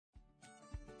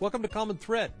Welcome to Common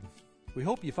Thread. We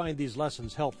hope you find these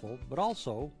lessons helpful, but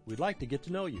also we'd like to get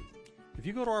to know you. If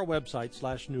you go to our website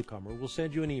 /newcomer, we'll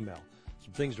send you an email,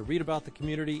 some things to read about the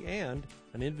community, and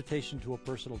an invitation to a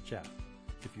personal chat.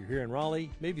 If you're here in Raleigh,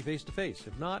 maybe face-to-face.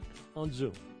 If not, on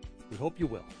Zoom. We hope you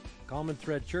will.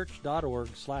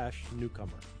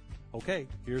 commonthreadchurch.org/newcomer. Okay,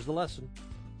 here's the lesson.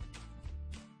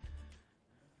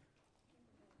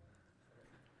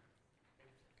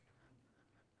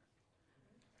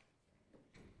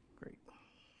 Great.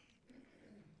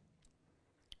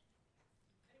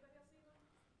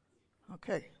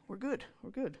 Okay, we're good.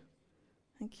 We're good.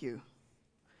 Thank you.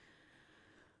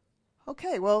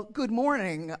 Okay, well, good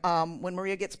morning. When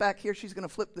Maria gets back here, she's going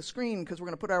to flip the screen because we're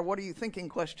going to put our what are you thinking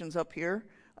questions up here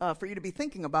for you to be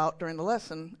thinking about during the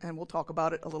lesson, and we'll talk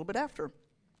about it a little bit after.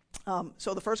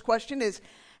 So the first question is,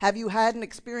 have you had an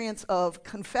experience of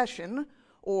confession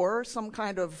or some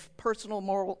kind of personal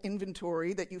moral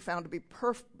inventory that you found to be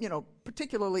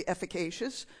particularly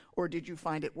efficacious, or did you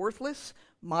find it worthless,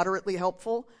 moderately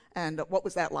helpful, and what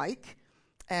was that like?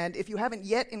 And if you haven't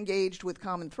yet engaged with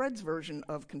Common Thread's version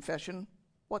of confession,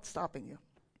 what's stopping you?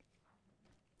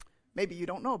 Maybe you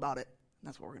don't know about it.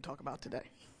 That's what we're going to talk about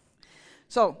today.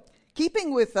 So,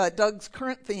 keeping with Doug's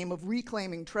current theme of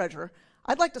reclaiming treasure,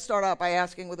 I'd like to start out by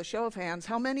asking, with a show of hands,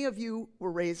 how many of you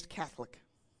were raised Catholic?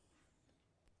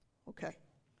 Okay.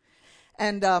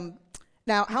 And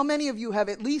now, how many of you have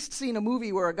at least seen a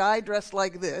movie where a guy dressed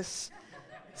like this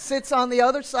sits on the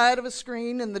other side of a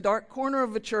screen in the dark corner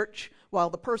of a church while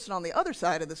the person on the other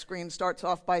side of the screen starts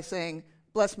off by saying,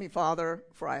 "Bless me, Father,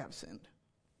 for I have sinned"?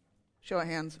 Show of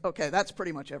hands. Okay, that's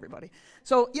pretty much everybody.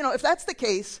 So, if that's the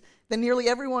case, then nearly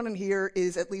everyone in here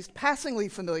is at least passingly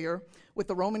familiar with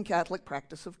the Roman Catholic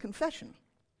practice of confession,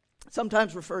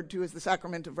 sometimes referred to as the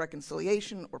sacrament of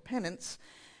reconciliation or penance.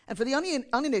 And for the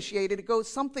uninitiated, it goes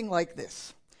something like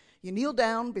this. You kneel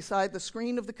down beside the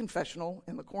screen of the confessional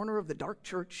in the corner of the dark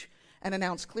church and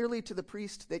announce clearly to the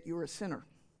priest that you're a sinner.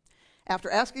 After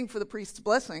asking for the priest's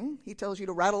blessing, he tells you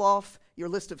to rattle off your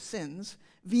list of sins.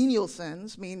 Venial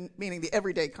sins, meaning the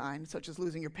everyday kind, such as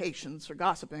losing your patience or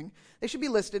gossiping. They should be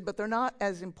listed, but they're not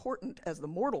as important as the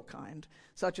mortal kind,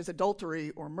 such as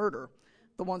adultery or murder,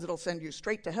 the ones that'll send you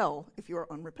straight to hell if you are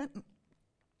unrepentant.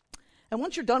 And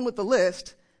once you're done with the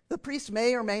list, the priest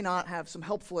may or may not have some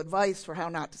helpful advice for how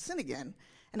not to sin again.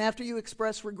 And after you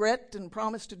express regret and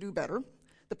promise to do better,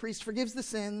 the priest forgives the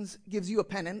sins, gives you a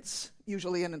penance,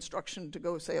 usually an instruction to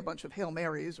go say a bunch of Hail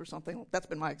Marys or something. That's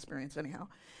been my experience anyhow.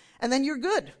 And then you're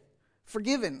good,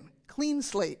 forgiven, clean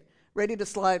slate, ready to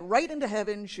slide right into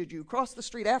heaven should you cross the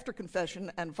street after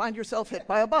confession and find yourself hit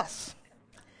by a bus.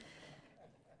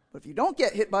 But if you don't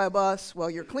get hit by a bus, well,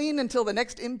 you're clean until the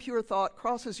next impure thought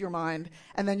crosses your mind,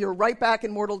 and then you're right back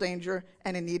in mortal danger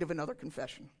and in need of another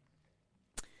confession.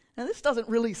 Now, this doesn't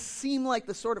really seem like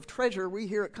the sort of treasure we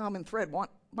here at Common Thread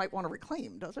might want to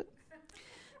reclaim, does it?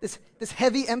 This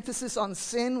heavy emphasis on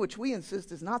sin, which we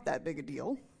insist is not that big a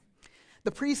deal.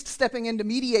 The priest stepping in to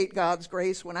mediate God's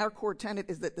grace when our core tenet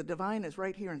is that the divine is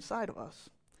right here inside of us.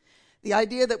 The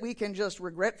idea that we can just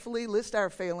regretfully list our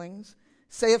failings,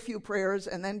 say a few prayers,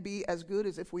 and then be as good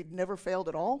as if we'd never failed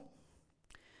at all.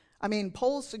 I mean,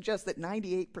 polls suggest that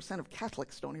 98% of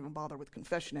Catholics don't even bother with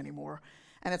confession anymore,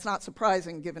 and it's not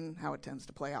surprising given how it tends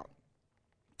to play out.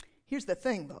 Here's the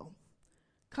thing, though.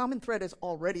 Common Thread has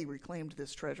already reclaimed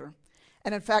this treasure,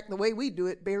 and in fact, the way we do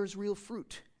it bears real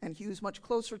fruit and hews much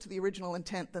closer to the original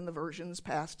intent than the versions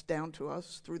passed down to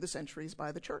us through the centuries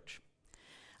by the church.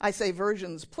 I say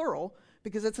versions plural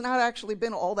because it's not actually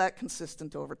been all that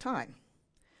consistent over time.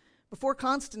 Before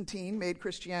Constantine made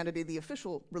Christianity the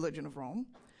official religion of Rome,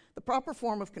 the proper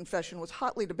form of confession was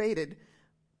hotly debated,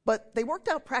 but they worked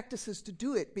out practices to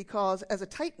do it because, as a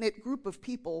tight-knit group of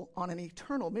people on an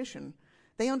eternal mission,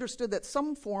 they understood that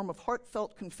some form of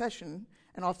heartfelt confession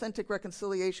and authentic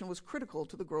reconciliation was critical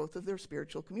to the growth of their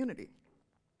spiritual community.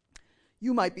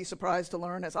 You might be surprised to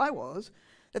learn, as I was,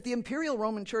 that the Imperial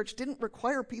Roman Church didn't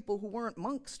require people who weren't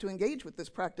monks to engage with this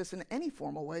practice in any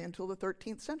formal way until the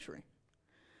 13th century.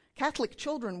 Catholic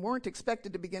children weren't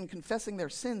expected to begin confessing their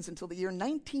sins until the year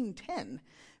 1910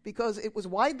 because it was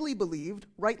widely believed,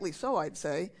 rightly so I'd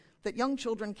say, that young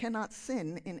children cannot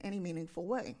sin in any meaningful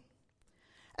way.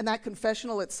 And that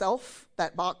confessional itself,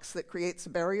 that box that creates a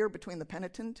barrier between the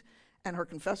penitent and her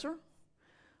confessor,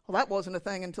 well, that wasn't a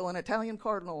thing until an Italian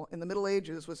cardinal in the Middle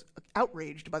Ages was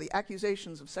outraged by the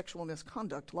accusations of sexual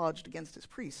misconduct lodged against his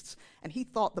priests, and he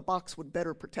thought the box would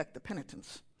better protect the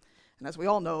penitents. And as we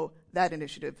all know, that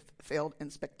initiative failed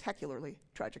in spectacularly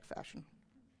tragic fashion.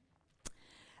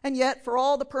 And yet, for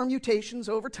all the permutations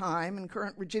over time and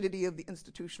current rigidity of the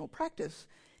institutional practice,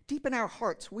 Deep in our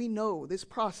hearts, we know this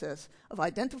process of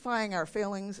identifying our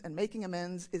failings and making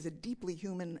amends is a deeply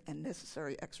human and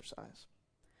necessary exercise.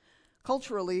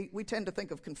 Culturally, we tend to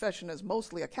think of confession as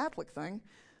mostly a Catholic thing,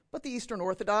 but the Eastern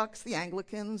Orthodox, the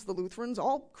Anglicans, the Lutherans,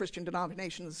 all Christian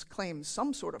denominations claim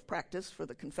some sort of practice for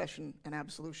the confession and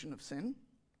absolution of sin.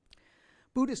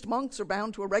 Buddhist monks are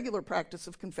bound to a regular practice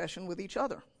of confession with each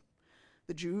other.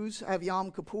 The Jews have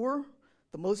Yom Kippur,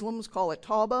 the Muslims call it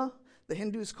Tawbah, the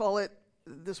Hindus call it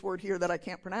this word here that I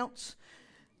can't pronounce.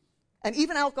 And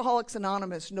even Alcoholics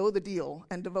Anonymous know the deal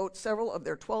and devote several of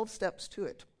their 12 steps to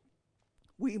it.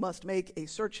 We must make a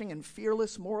searching and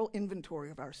fearless moral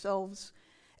inventory of ourselves,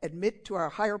 admit to our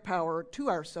higher power, to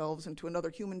ourselves, and to another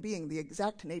human being the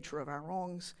exact nature of our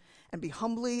wrongs, and be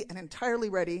humbly and entirely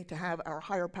ready to have our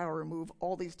higher power remove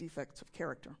all these defects of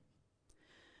character.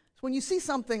 So when you see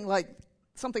something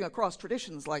across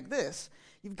traditions like this,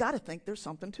 you've got to think there's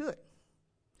something to it.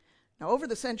 Now, over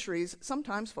the centuries,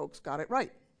 sometimes folks got it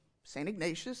right. St.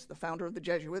 Ignatius, the founder of the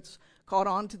Jesuits, caught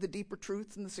on to the deeper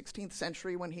truths in the 16th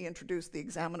century when he introduced the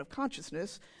examen of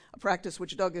consciousness, a practice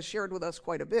which Doug has shared with us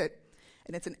quite a bit.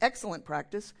 And it's an excellent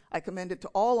practice. I commend it to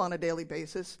all on a daily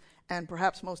basis, and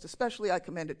perhaps most especially I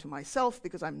commend it to myself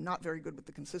because I'm not very good with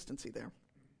the consistency there.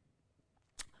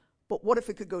 But what if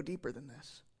it could go deeper than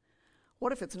this?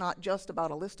 What if it's not just about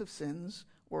a list of sins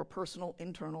or a personal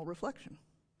internal reflection?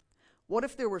 What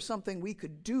if there were something we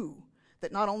could do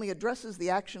that not only addresses the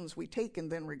actions we take and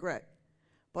then regret,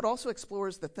 but also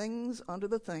explores the things under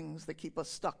the things that keep us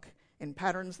stuck in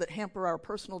patterns that hamper our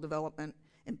personal development,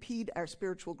 impede our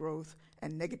spiritual growth,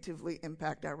 and negatively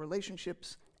impact our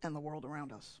relationships and the world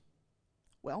around us?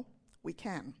 Well, we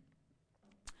can.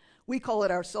 We call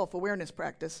it our self-awareness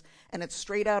practice, and it's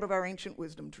straight out of our ancient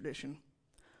wisdom tradition.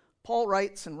 Paul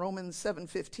writes in Romans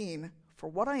 7:15, "For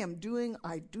what I am doing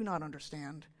I do not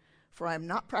understand, for I am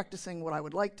not practicing what I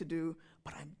would like to do,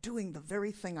 but I'm doing the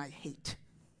very thing I hate."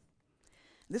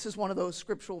 This is one of those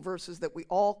scriptural verses that we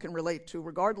all can relate to,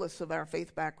 regardless of our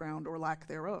faith background or lack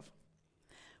thereof.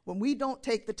 When we don't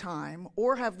take the time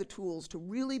or have the tools to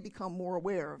really become more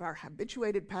aware of our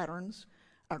habituated patterns,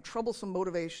 our troublesome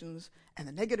motivations, and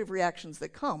the negative reactions that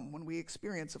come when we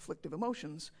experience afflictive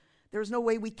emotions, there's no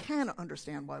way we can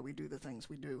understand why we do the things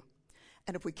we do.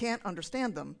 And if we can't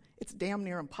understand them, it's damn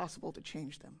near impossible to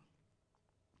change them.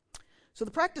 So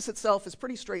the practice itself is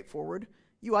pretty straightforward.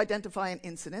 You identify an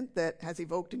incident that has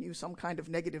evoked in you some kind of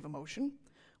negative emotion,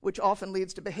 which often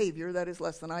leads to behavior that is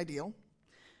less than ideal.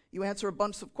 You answer a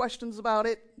bunch of questions about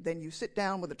it, then you sit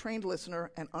down with a trained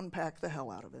listener and unpack the hell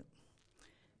out of it.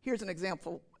 Here's an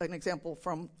example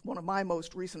from one of my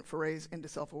most recent forays into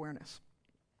self-awareness.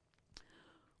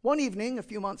 One evening, a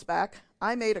few months back,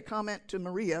 I made a comment to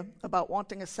Maria about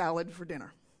wanting a salad for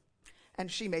dinner,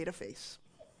 and she made a face.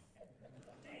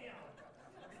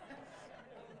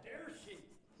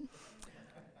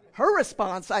 Her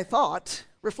response, I thought,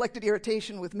 reflected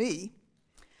irritation with me.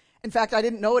 In fact, I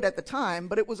didn't know it at the time,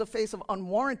 but it was a face of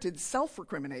unwarranted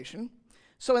self-recrimination.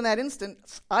 So in that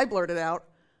instant, I blurted out,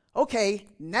 "Okay,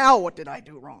 now what did I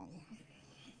do wrong?"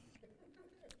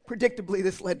 Predictably,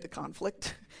 this led to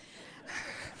conflict,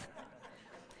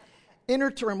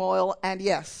 inner turmoil, and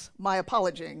yes, my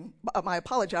apologizing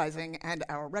and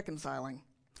our reconciling.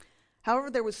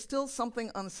 However, there was still something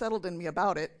unsettled in me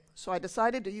about it, so I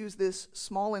decided to use this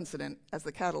small incident as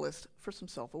the catalyst for some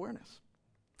self-awareness.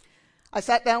 I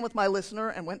sat down with my listener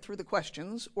and went through the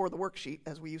questions, or the worksheet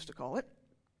as we used to call it.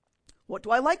 "What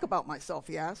do I like about myself?"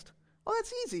 he asked. "Oh,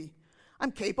 that's easy.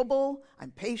 I'm capable,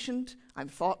 I'm patient, I'm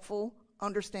thoughtful,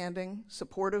 understanding,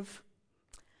 supportive."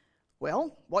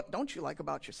 "Well, what don't you like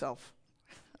about yourself?"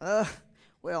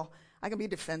 Well, I can be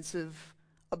defensive,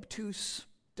 obtuse,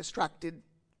 distracted,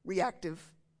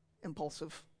 reactive,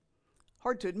 impulsive.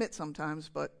 Hard to admit sometimes,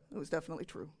 but it was definitely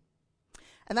true.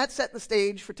 And that set the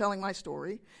stage for telling my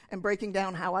story and breaking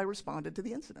down how I responded to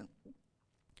the incident.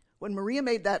 When Maria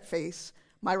made that face,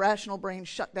 my rational brain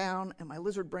shut down and my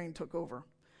lizard brain took over.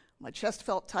 My chest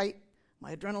felt tight,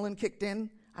 my adrenaline kicked in,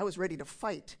 I was ready to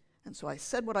fight, and so I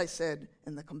said what I said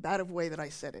in the combative way that I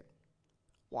said it.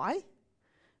 Why?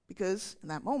 Because in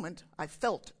that moment, I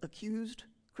felt accused,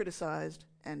 criticized,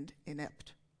 and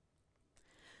inept.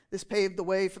 This paved the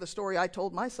way for the story I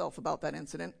told myself about that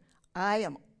incident. I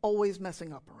am always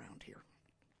messing up around here.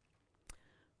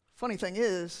 Funny thing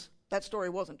is, that story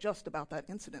wasn't just about that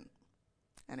incident,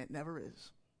 and it never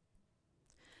is.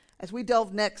 As we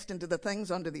delved next into the things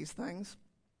under these things,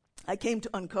 I came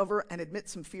to uncover and admit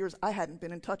some fears I hadn't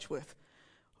been in touch with.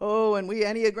 Oh, and we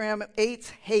Enneagram 8s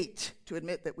hate to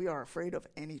admit that we are afraid of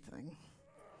anything.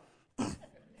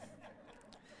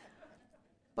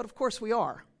 But of course we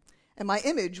are. And my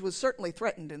image was certainly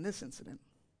threatened in this incident.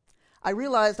 I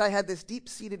realized I had this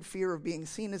deep-seated fear of being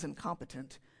seen as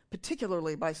incompetent,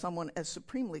 particularly by someone as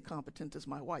supremely competent as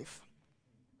my wife.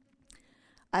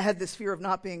 I had this fear of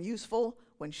not being useful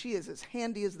when she is as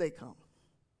handy as they come.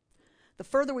 The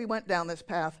further we went down this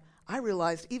path, I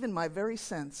realized even my very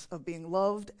sense of being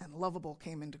loved and lovable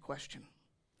came into question.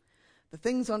 The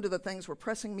things under the things were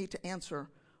pressing me to answer,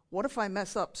 what if I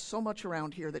mess up so much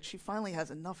around here that she finally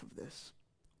has enough of this?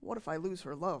 What if I lose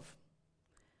her love?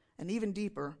 And even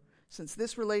deeper, since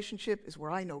this relationship is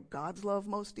where I know God's love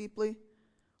most deeply,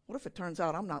 what if it turns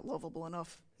out I'm not lovable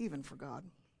enough even for God?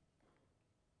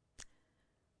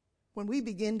 When we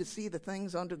begin to see the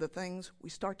things under the things, we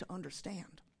start to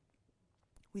understand.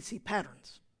 We see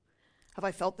patterns. Have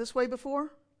I felt this way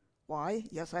before? Why,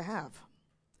 yes, I have.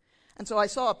 And so I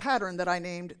saw a pattern that I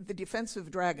named the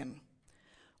defensive dragon.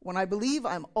 When I believe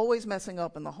I'm always messing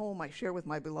up in the home I share with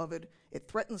my beloved, it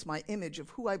threatens my image of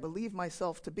who I believe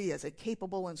myself to be as a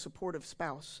capable and supportive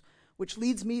spouse, which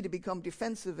leads me to become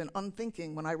defensive and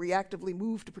unthinking when I reactively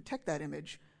move to protect that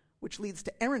image, which leads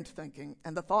to errant thinking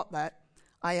and the thought that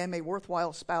I am a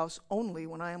worthwhile spouse only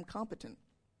when I am competent.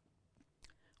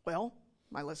 Well,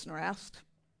 my listener asked,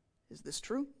 is this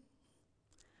true?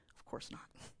 Of course not.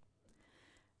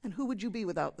 And who would you be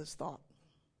without this thought?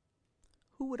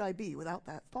 Who would I be without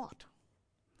that thought?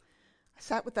 I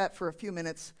sat with that for a few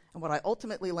minutes, and what I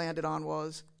ultimately landed on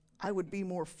was, I would be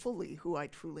more fully who I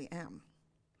truly am.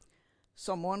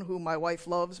 Someone whom my wife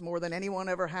loves more than anyone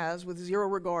ever has, with zero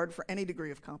regard for any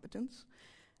degree of competence,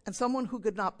 and someone who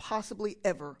could not possibly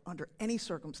ever, under any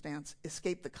circumstance,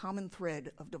 escape the common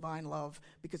thread of divine love,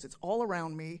 because it's all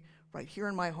around me, right here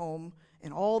in my home,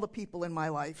 and all the people in my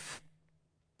life,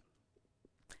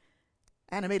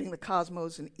 animating the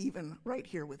cosmos and even right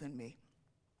here within me.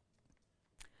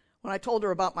 When I told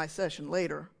her about my session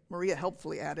later, Maria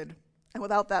helpfully added, and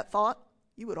without that thought,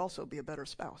 you would also be a better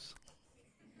spouse.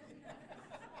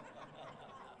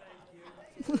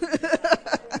 Thank you.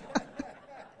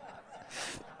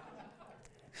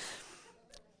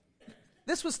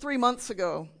 This was 3 months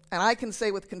ago, and I can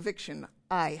say with conviction,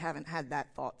 I haven't had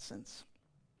that thought since.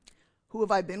 Who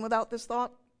have I been without this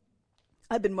thought?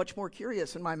 I've been much more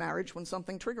curious in my marriage when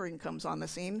something triggering comes on the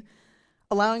scene,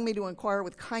 allowing me to inquire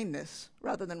with kindness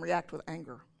rather than react with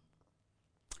anger.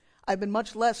 I've been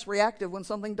much less reactive when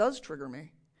something does trigger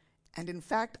me. And in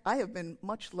fact, I have been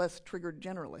much less triggered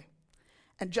generally,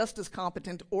 and just as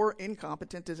competent or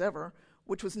incompetent as ever,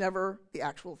 which was never the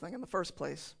actual thing in the first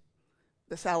place.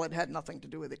 The salad had nothing to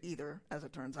do with it either, as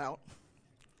it turns out.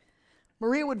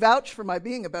 Maria would vouch for my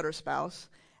being a better spouse,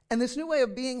 and this new way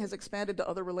of being has expanded to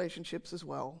other relationships as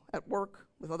well, at work,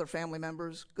 with other family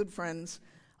members, good friends,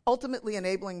 ultimately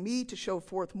enabling me to show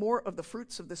forth more of the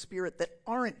fruits of the Spirit that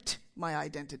aren't my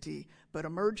identity, but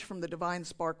emerge from the divine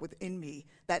spark within me,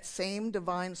 that same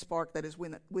divine spark that is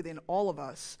within all of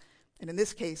us, and in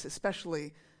this case,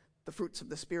 especially the fruits of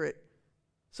the Spirit,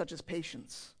 such as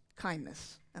patience,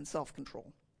 kindness, and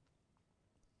self-control.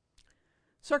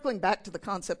 Circling back to the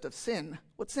concept of sin,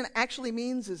 what sin actually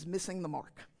means is missing the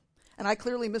mark. And I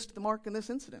clearly missed the mark in this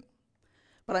incident.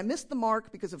 But I missed the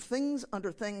mark because of things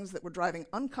under things that were driving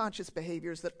unconscious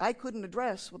behaviors that I couldn't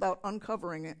address without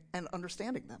uncovering it and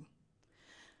understanding them.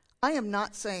 I am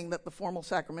not saying that the formal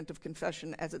sacrament of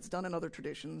confession, as it's done in other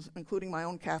traditions, including my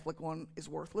own Catholic one, is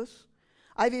worthless.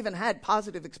 I've even had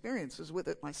positive experiences with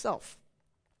it myself.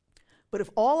 But if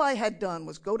all I had done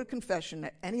was go to confession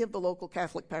at any of the local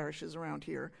Catholic parishes around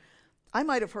here, I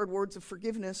might have heard words of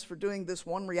forgiveness for doing this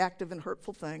one reactive and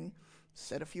hurtful thing,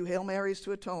 said a few Hail Marys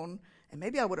to atone, and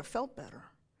maybe I would have felt better.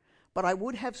 But I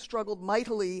would have struggled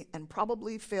mightily and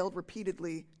probably failed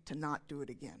repeatedly to not do it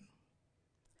again.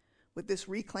 With this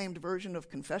reclaimed version of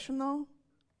confession, though,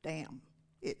 damn,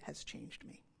 it has changed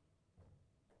me.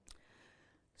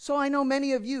 So I know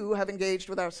many of you have engaged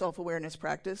with our self-awareness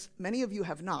practice. Many of you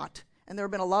have not. And there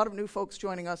have been a lot of new folks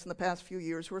joining us in the past few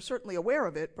years who are certainly aware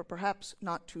of it, but perhaps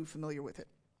not too familiar with it.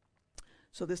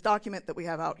 So this document that we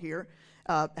have out here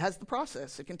has the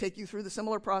process. It can take you through the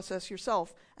similar process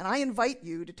yourself, and I invite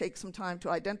you to take some time to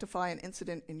identify an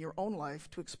incident in your own life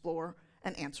to explore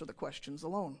and answer the questions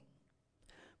alone.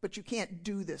 But you can't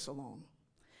do this alone.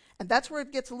 And that's where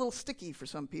it gets a little sticky for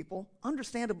some people,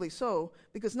 understandably so,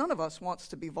 because none of us wants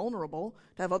to be vulnerable,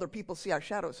 to have other people see our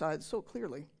shadow sides so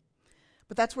clearly.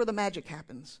 But that's where the magic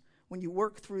happens, when you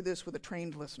work through this with a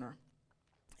trained listener.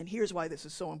 And here's why this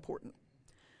is so important.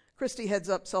 Christy heads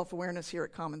up self-awareness here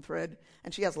at Common Thread,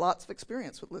 and she has lots of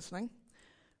experience with listening.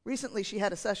 Recently, she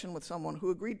had a session with someone who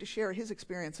agreed to share his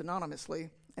experience anonymously,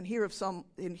 and here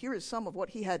is some of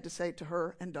what he had to say to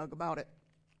her and Doug about it.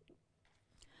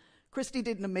 Christy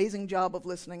did an amazing job of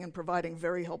listening and providing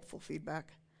very helpful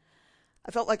feedback.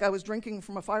 I felt like I was drinking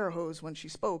from a fire hose when she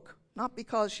spoke, not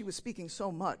because she was speaking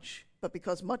so much, but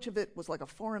because much of it was like a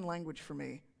foreign language for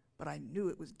me, but I knew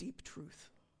it was deep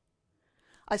truth.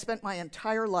 I spent my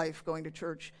entire life going to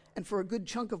church, and for a good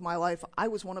chunk of my life, I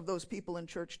was one of those people in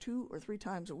church 2 or 3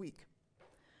 times a week.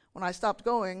 When I stopped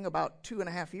going about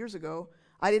 2.5 years ago,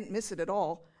 I didn't miss it at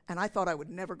all, and I thought I would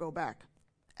never go back,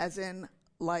 as in,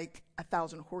 like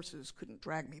 1,000 horses couldn't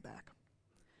drag me back.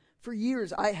 For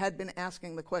years, I had been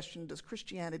asking the question, does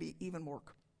Christianity even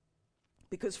work?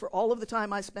 Because for all of the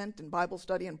time I spent in Bible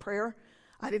study and prayer,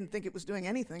 I didn't think it was doing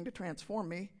anything to transform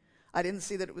me. I didn't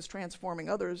see that it was transforming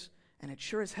others, and it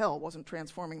sure as hell wasn't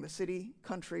transforming the city,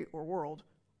 country, or world,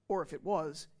 or if it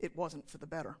was, it wasn't for the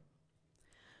better.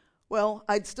 Well,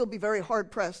 I'd still be very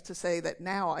hard-pressed to say that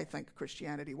now I think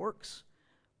Christianity works,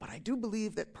 but I do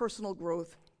believe that personal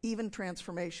growth, even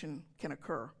transformation, can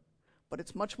occur, but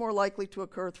it's much more likely to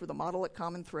occur through the model at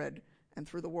Common Thread and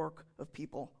through the work of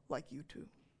people like you two.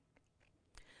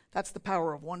 That's the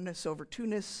power of oneness over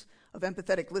two-ness, of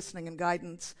empathetic listening and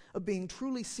guidance, of being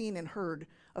truly seen and heard,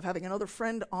 of having another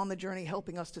friend on the journey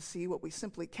helping us to see what we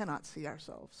simply cannot see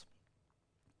ourselves.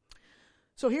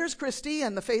 So here's Christy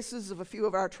and the faces of a few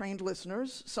of our trained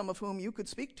listeners, some of whom you could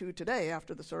speak to today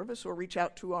after the service or reach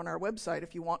out to on our website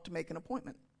if you want to make an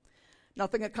appointment.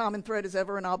 Nothing at Common Thread is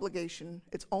ever an obligation.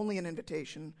 It's only an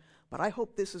invitation, but I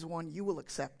hope this is one you will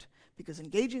accept, because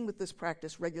engaging with this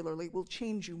practice regularly will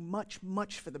change you much,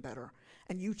 much for the better,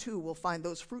 and you too will find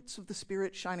those fruits of the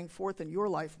Spirit shining forth in your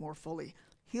life more fully,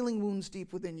 healing wounds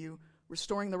deep within you,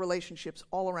 restoring the relationships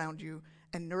all around you,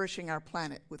 and nourishing our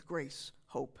planet with grace,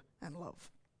 hope, and love.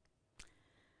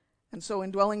 And so,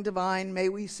 indwelling divine, may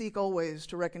we seek always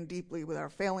to reckon deeply with our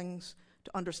failings,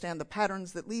 to understand the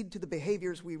patterns that lead to the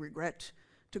behaviors we regret,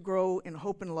 to grow in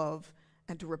hope and love,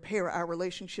 and to repair our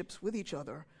relationships with each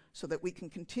other so that we can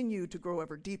continue to grow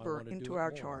ever deeper into our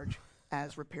charge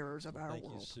as repairers of our world.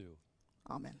 Thank you, Sue.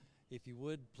 Amen. If you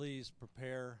would, please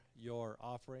prepare your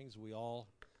offerings. We all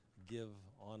give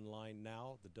online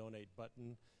now. The donate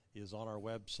button is on our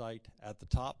website at the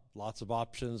top. Lots of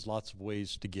options, lots of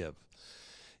ways to give.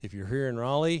 If you're here in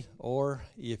Raleigh or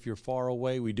if you're far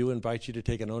away, we do invite you to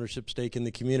take an ownership stake in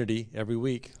the community every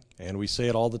week. And we say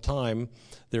it all the time,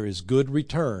 there is good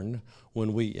return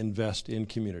when we invest in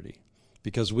community.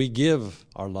 Because we give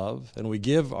our love, and we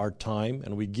give our time,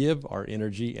 and we give our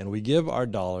energy, and we give our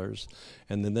dollars,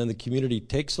 and then the community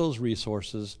takes those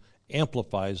resources,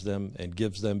 amplifies them, and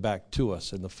gives them back to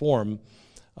us in the form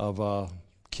of a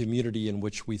community in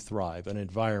which we thrive, an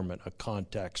environment, a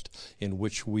context in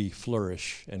which we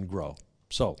flourish and grow.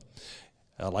 So,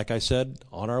 like I said,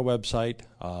 on our website,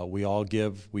 we all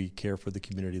give, we care for the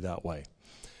community that way.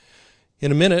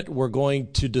 In a minute, we're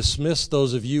going to dismiss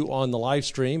those of you on the live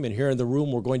stream, and here in the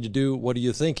room, we're going to do What Are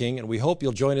You Thinking? And we hope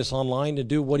you'll join us online to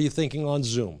do What Are You Thinking on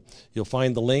Zoom. You'll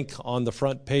find the link on the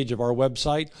front page of our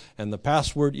website, and the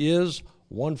password is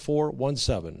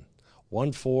 1417.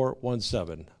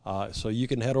 1417. So you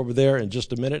can head over there in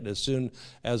just a minute. As soon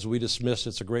as we dismiss,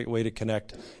 it's a great way to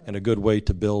connect and a good way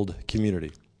to build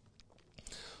community.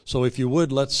 So if you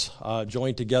would, let's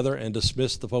join together and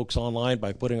dismiss the folks online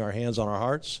by putting our hands on our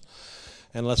hearts.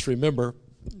 And let's remember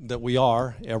that we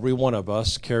are, every one of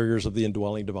us, carriers of the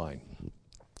indwelling divine.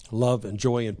 Love and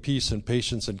joy and peace and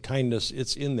patience and kindness,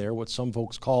 it's in there, what some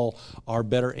folks call our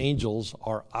better angels,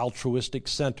 our altruistic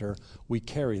center. We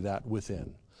carry that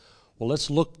within. Well, let's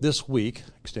look this week,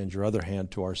 extend your other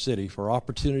hand to our city, for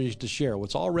opportunities to share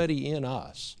what's already in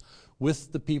us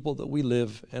with the people that we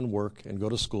live and work and go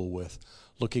to school with,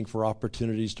 looking for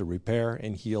opportunities to repair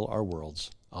and heal our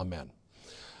worlds. Amen.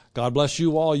 God bless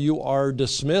you all. You are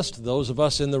dismissed. Those of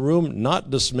us in the room not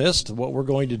dismissed. What we're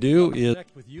going to do is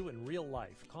connect with you in real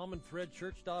life.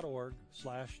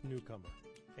 commonthreadchurch.org/newcomer.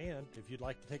 And if you'd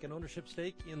like to take an ownership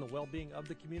stake in the well-being of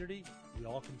the community, we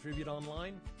all contribute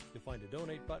online. You'll find a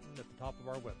donate button at the top of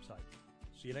our website.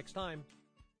 See you next time.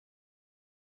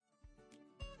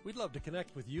 We'd love to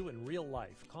connect with you in real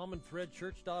life.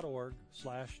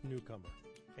 commonthreadchurch.org/newcomer.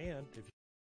 And if